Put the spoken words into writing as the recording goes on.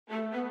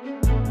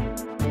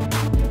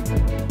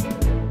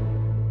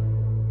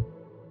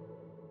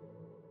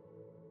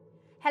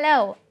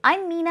Hello,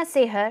 I'm Meena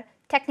Seher,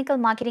 Technical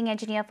Marketing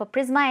Engineer for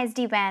Prisma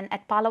SD-WAN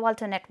at Palo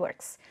Alto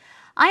Networks.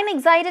 I'm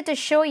excited to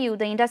show you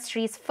the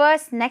industry's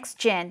first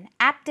next-gen,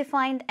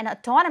 app-defined and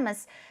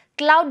autonomous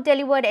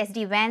cloud-delivered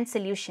SD-WAN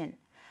solution.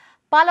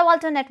 Palo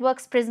Alto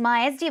Networks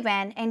Prisma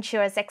SD-WAN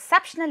ensures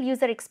exceptional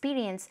user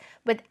experience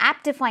with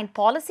app-defined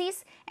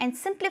policies and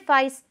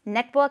simplifies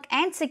network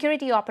and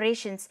security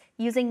operations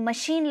using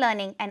machine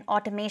learning and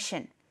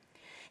automation.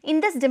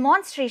 In this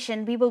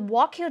demonstration, we will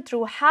walk you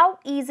through how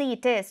easy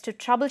it is to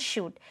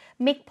troubleshoot,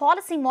 make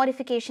policy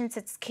modifications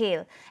at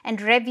scale,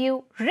 and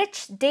review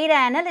rich data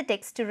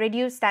analytics to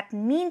reduce that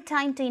mean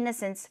time to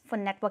innocence for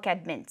network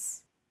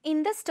admins.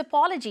 In this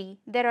topology,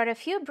 there are a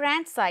few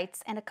branch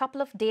sites and a couple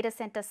of data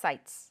center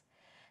sites.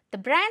 The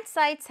branch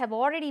sites have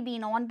already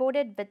been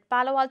onboarded with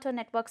Palo Alto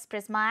Networks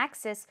Prisma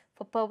Access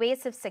for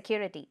pervasive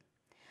security.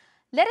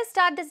 Let us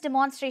start this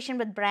demonstration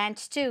with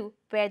branch 2,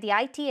 where the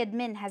IT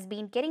admin has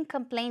been getting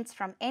complaints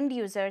from end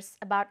users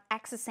about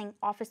accessing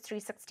Office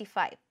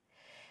 365.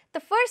 The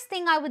first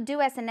thing I would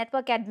do as a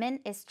network admin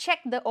is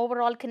check the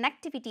overall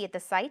connectivity at the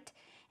site,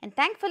 and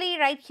thankfully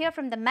right here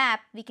from the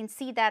map we can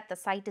see that the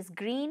site is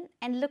green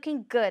and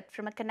looking good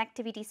from a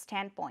connectivity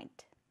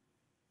standpoint.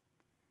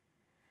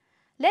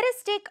 Let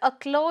us take a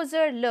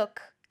closer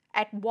look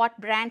at what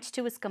branch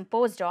 2 is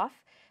composed of.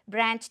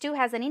 Branch 2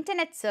 has an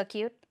internet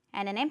circuit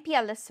and an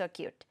MPLS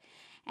circuit,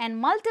 and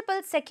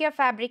multiple Secure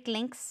Fabric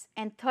links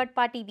and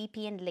third-party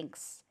VPN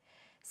links.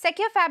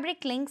 Secure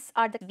Fabric links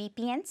are the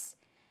VPNs,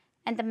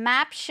 and the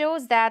map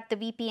shows that the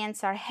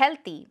VPNs are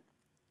healthy,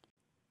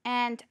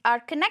 and our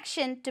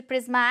connection to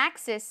Prisma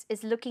Access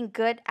is looking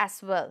good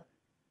as well.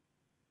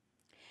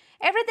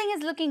 Everything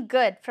is looking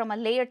good from a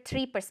layer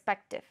 3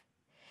 perspective.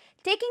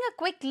 Taking a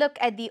quick look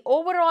at the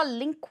overall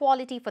link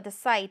quality for the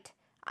site,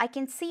 I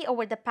can see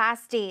over the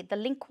past day the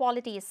link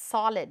quality is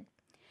solid,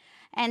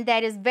 and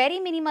there is very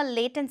minimal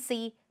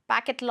latency,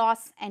 packet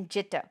loss, and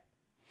jitter.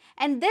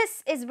 And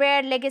this is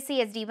where legacy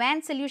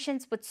SD-WAN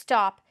solutions would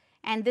stop,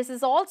 and this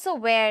is also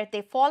where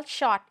they fall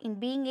short in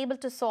being able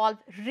to solve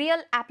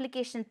real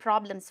application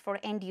problems for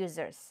end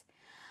users.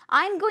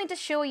 I'm going to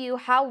show you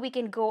how we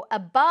can go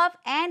above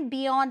and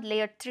beyond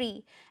layer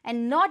 3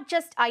 and not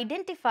just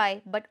identify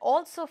but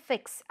also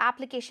fix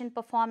application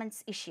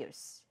performance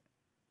issues.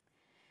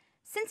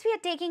 Since we are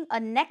taking a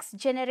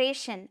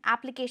next-generation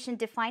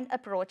application-defined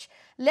approach,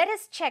 let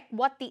us check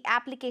what the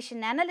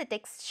application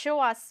analytics show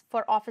us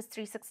for Office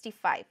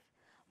 365.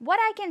 What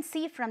I can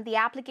see from the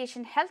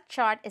application health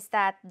chart is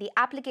that the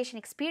application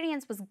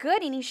experience was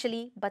good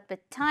initially, but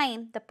with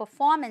time, the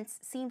performance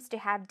seems to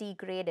have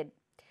degraded.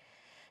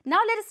 Now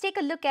let us take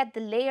a look at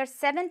the layer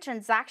 7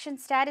 transaction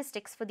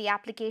statistics for the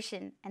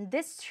application, and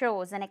this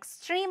shows an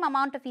extreme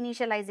amount of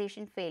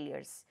initialization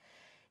failures.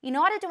 In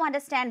order to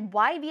understand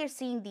why we are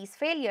seeing these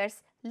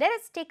failures, let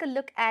us take a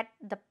look at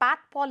the path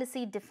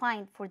policy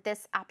defined for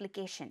this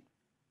application.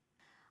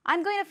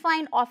 I'm going to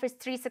find Office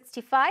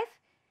 365,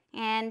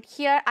 and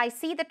here I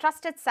see the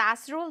trusted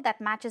SaaS rule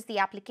that matches the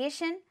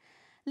application.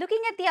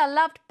 Looking at the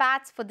allowed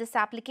paths for this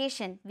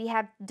application, we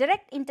have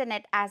direct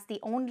internet as the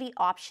only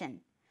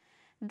option.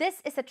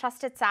 This is a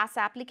trusted SaaS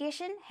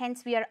application,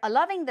 hence we are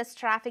allowing this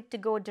traffic to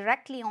go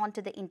directly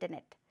onto the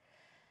internet.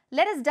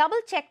 Let us double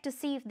check to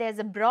see if there's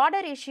a broader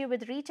issue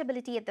with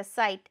reachability at the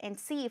site and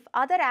see if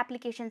other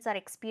applications are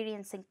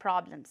experiencing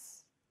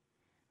problems.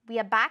 We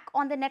are back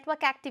on the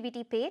network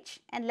activity page,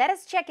 and let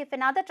us check if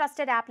another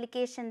trusted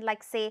application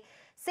like say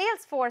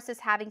Salesforce is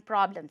having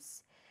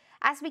problems.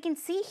 As we can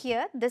see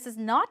here, this is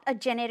not a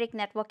generic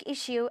network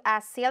issue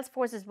as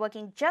Salesforce is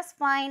working just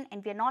fine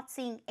and we are not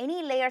seeing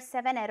any layer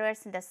 7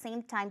 errors in the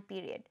same time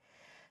period.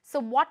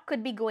 So what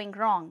could be going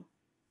wrong?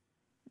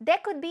 There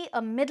could be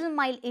a middle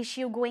mile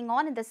issue going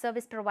on in the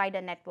service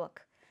provider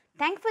network.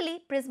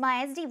 Thankfully,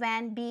 Prisma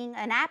SD-WAN being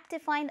an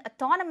app-defined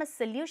autonomous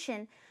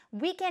solution,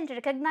 we can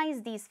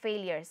recognize these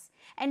failures.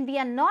 And we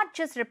are not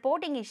just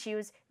reporting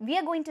issues, we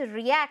are going to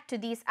react to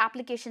these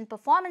application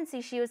performance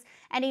issues,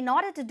 and in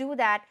order to do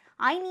that,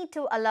 I need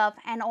to allow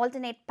an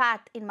alternate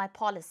path in my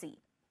policy.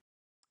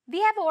 We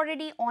have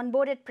already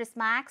onboarded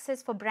Prisma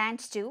Access for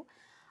branch 2.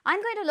 I'm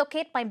going to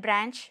locate my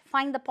branch,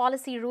 find the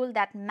policy rule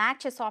that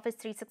matches Office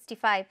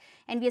 365,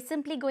 and we are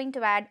simply going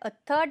to add a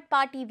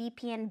third-party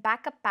VPN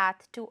backup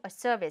path to a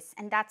service,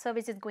 and that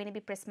service is going to be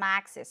Prisma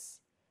Access.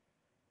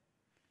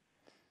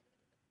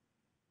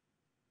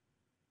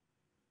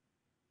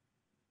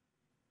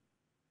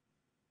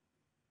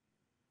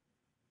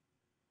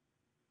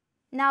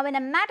 Now in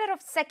a matter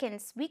of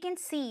seconds, we can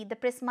see the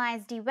Prisma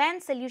SD-WAN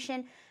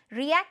solution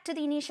react to the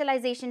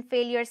initialization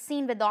failure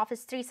seen with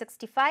Office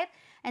 365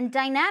 and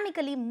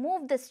dynamically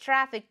move this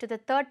traffic to the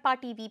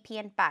third-party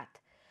VPN path.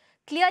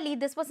 Clearly,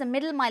 this was a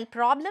middle mile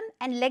problem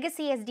and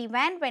legacy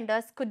SD-WAN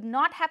vendors could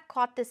not have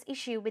caught this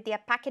issue with their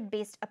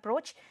packet-based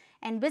approach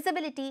and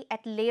visibility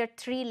at layer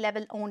 3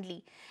 level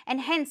only,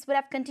 and hence would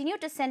have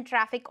continued to send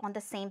traffic on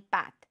the same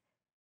path.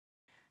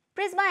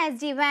 Prisma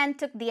SD-WAN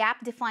took the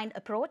app-defined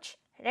approach,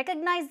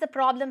 recognized the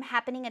problem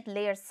happening at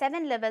layer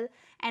 7 level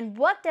and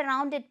worked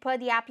around it per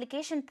the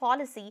application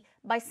policy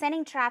by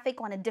sending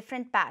traffic on a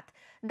different path,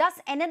 thus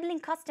enabling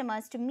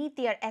customers to meet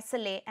their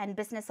SLA and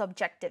business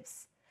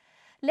objectives.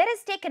 Let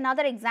us take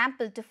another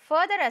example to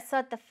further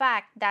assert the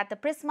fact that the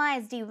Prisma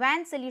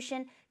SD-WAN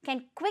solution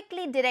can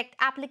quickly detect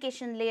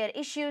application layer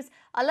issues,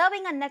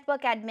 allowing a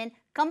network admin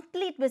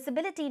complete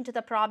visibility into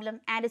the problem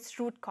and its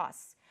root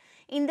cause.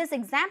 In this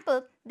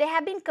example, there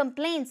have been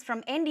complaints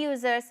from end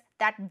users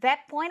that web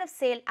point of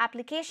sale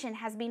application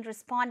has been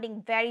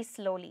responding very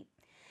slowly.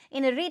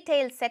 In a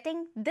retail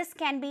setting, this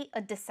can be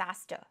a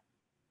disaster.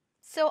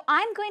 So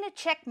I'm going to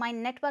check my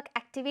network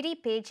activity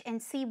page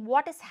and see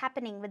what is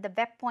happening with the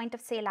web point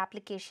of sale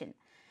application.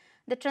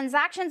 The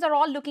transactions are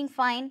all looking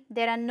fine.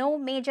 There are no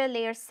major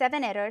layer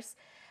 7 errors.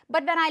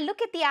 But when I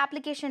look at the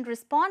application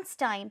response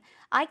time,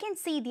 I can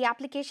see the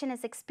application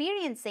is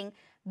experiencing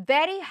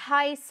very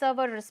high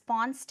server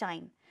response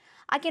time.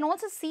 I can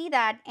also see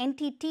that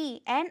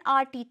NTT and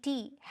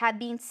RTT have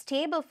been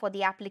stable for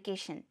the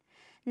application.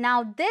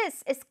 Now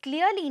this is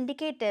clearly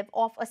indicative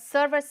of a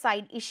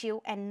server-side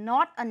issue and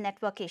not a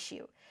network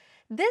issue.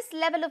 This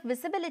level of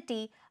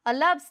visibility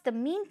allows the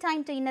mean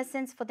time to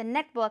innocence for the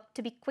network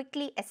to be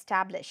quickly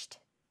established.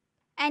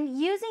 And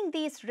using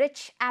these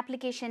rich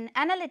application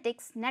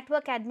analytics,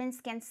 network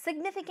admins can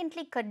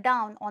significantly cut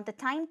down on the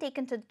time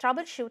taken to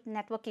troubleshoot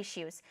network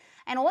issues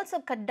and also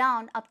cut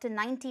down up to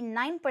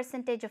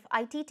 99% of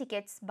IT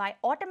tickets by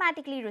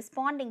automatically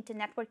responding to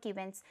network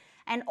events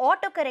and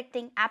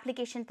auto-correcting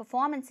application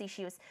performance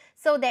issues,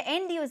 so the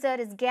end user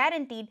is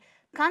guaranteed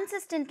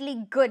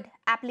consistently good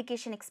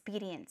application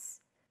experience.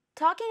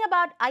 Talking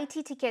about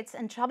IT tickets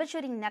and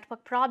troubleshooting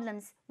network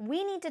problems,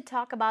 we need to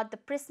talk about the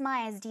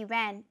Prisma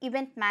SD-WAN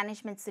event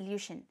management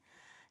solution.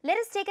 Let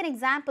us take an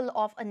example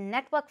of a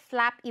network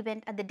flap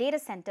event at the data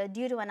center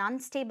due to an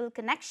unstable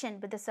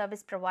connection with the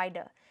service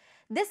provider.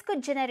 This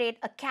could generate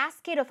a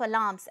cascade of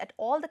alarms at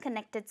all the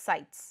connected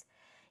sites.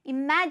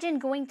 Imagine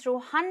going through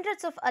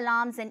hundreds of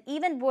alarms and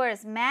even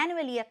worse,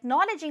 manually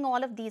acknowledging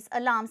all of these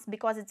alarms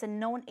because it's a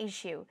known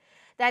issue.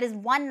 That is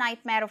one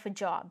nightmare of a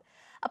job.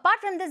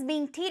 Apart from this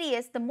being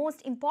tedious, the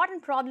most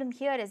important problem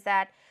here is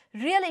that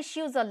real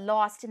issues are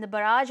lost in the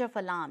barrage of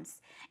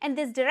alarms, and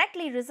this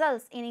directly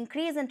results in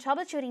increase in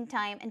troubleshooting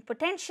time and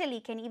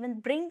potentially can even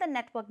bring the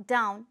network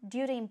down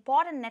due to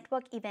important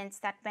network events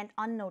that went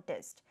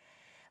unnoticed.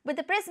 With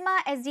the Prisma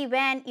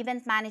SD-WAN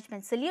event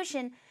management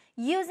solution,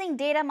 using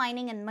data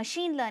mining and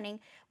machine learning,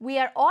 we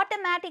are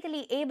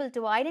automatically able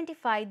to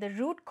identify the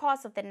root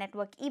cause of the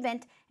network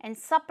event and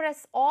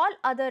suppress all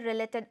other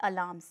related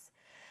alarms.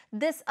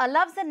 This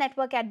allows the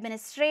network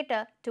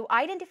administrator to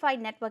identify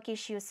network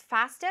issues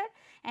faster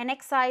and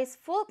exercise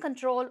full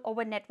control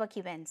over network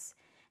events.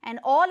 And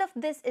all of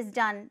this is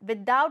done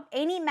without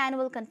any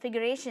manual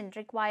configuration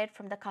required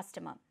from the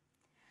customer.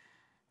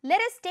 Let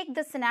us take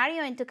this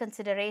scenario into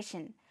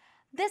consideration.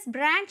 This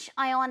branch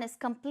ion is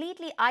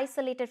completely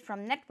isolated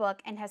from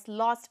network and has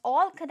lost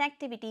all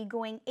connectivity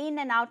going in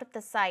and out of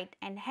the site,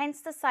 and hence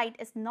the site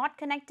is not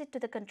connected to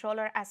the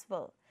controller as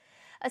well.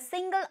 A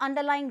single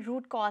underlying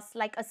root cause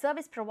like a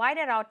service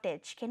provider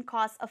outage can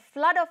cause a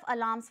flood of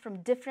alarms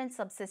from different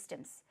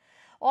subsystems.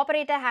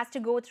 Operator has to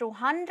go through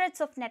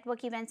hundreds of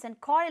network events and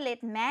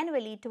correlate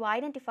manually to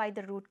identify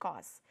the root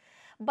cause.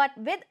 But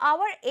with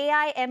our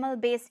AI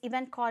ML based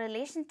event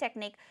correlation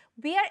technique,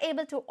 we are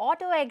able to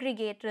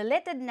auto-aggregate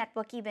related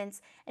network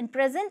events and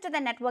present to the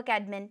network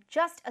admin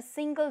just a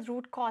single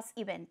root cause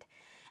event.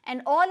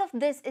 And all of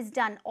this is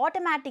done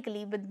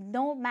automatically with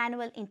no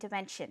manual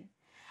intervention.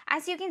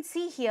 As you can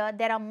see here,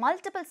 there are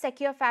multiple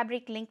secure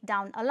fabric link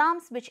down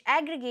alarms which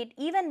aggregate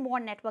even more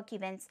network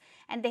events,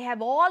 and they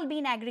have all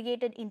been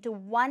aggregated into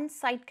one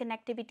site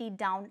connectivity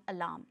down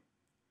alarm.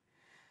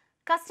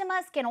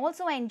 Customers can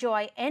also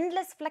enjoy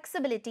endless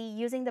flexibility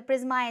using the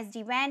Prisma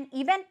SD-WAN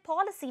event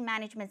policy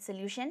management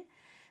solution.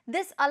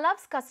 This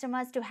allows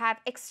customers to have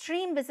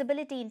extreme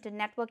visibility into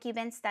network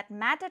events that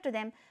matter to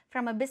them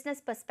from a business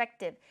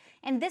perspective,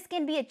 and this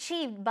can be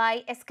achieved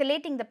by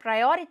escalating the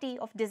priority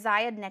of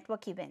desired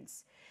network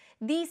events.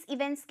 These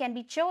events can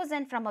be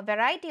chosen from a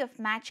variety of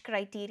match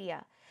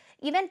criteria.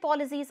 Event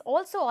policies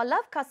also allow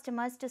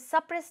customers to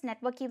suppress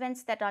network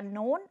events that are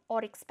known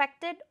or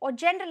expected or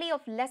generally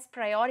of less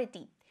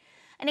priority.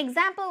 An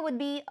example would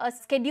be a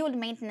scheduled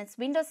maintenance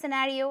window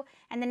scenario,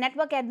 and the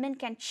network admin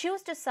can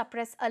choose to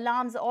suppress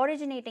alarms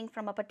originating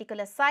from a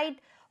particular site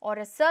or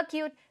a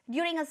circuit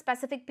during a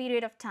specific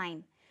period of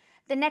time.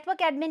 The network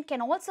admin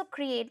can also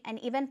create an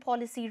event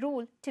policy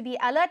rule to be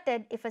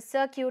alerted if a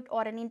circuit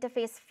or an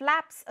interface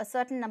flaps a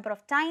certain number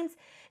of times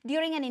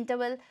during an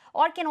interval,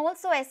 or can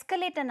also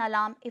escalate an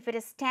alarm if it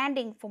is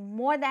standing for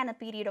more than a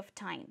period of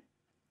time.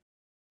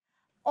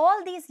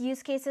 All these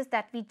use cases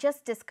that we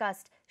just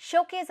discussed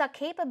showcase our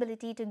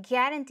capability to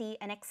guarantee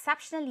an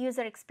exceptional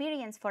user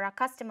experience for our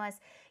customers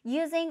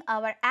using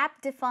our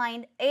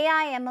app-defined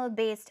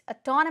AI/ML-based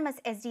autonomous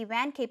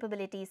SD-WAN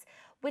capabilities,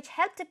 which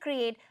help to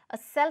create a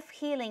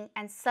self-healing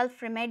and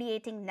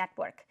self-remediating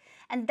network.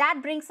 And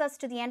that brings us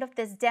to the end of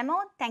this demo.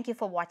 Thank you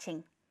for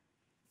watching.